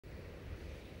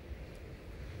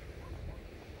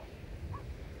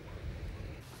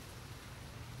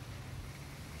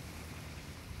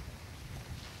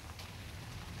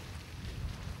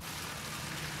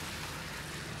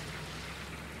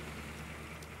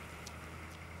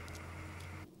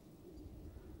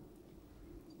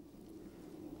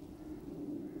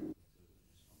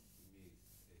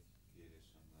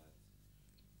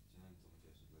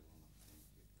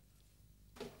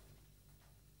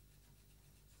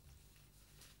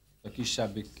A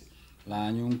kisebbik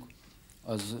lányunk,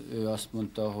 ő azt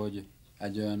mondta, hogy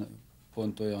egy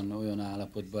olyan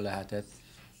állapotban lehetett,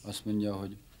 azt mondja,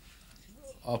 hogy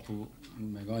apu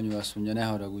meg anyu azt mondja, ne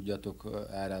haragudjatok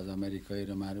erre az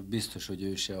amerikaira, már biztos, hogy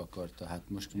ő se akarta. Hát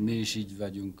most mi is így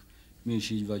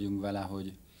vagyunk vele,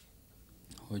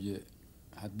 hogy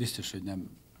hát biztos, hogy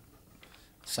nem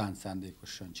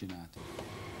szándékosan csináltak.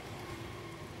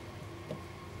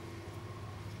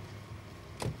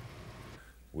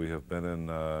 We have been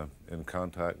in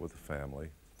contact with the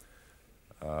family,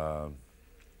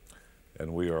 and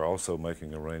we are also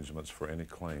making arrangements for any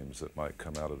claims that might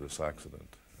come out of this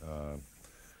accident.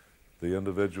 The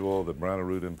individual, the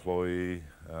Brownerud employee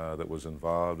that was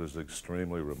involved is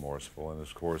extremely remorseful, and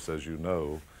of course, as you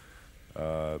know,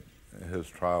 his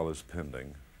trial is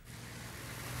pending.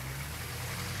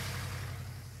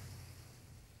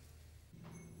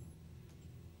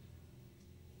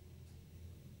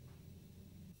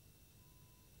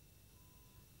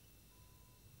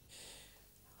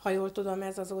 Ha jól tudom,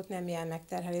 ez az út nem ilyen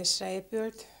megterhelésre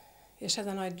épült, és ez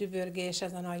a nagy dübörgés,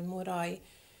 ez a nagy muraj,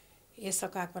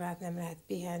 éjszakákon át nem lehet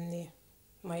pihenni.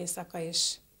 Ma éjszaka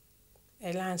is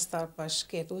egy lánctalpas,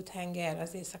 2 úthenger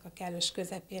az éjszaka kellős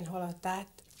közepén haladt át.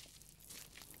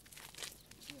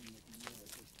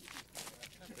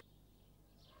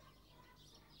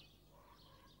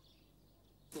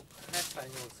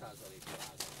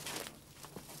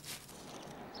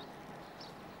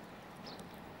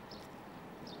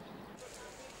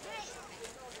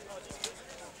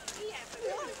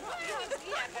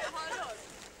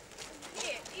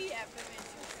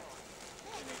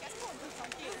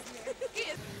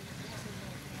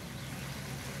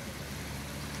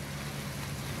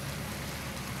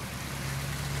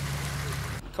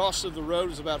 The cost of the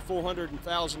road is about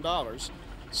 $400,000,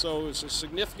 so it's a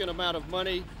significant amount of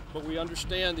money, but we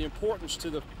understand the importance to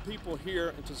the people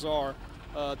here in Taszar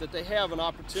that they have an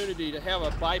opportunity to have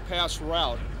a bypass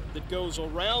route that goes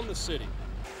around the city.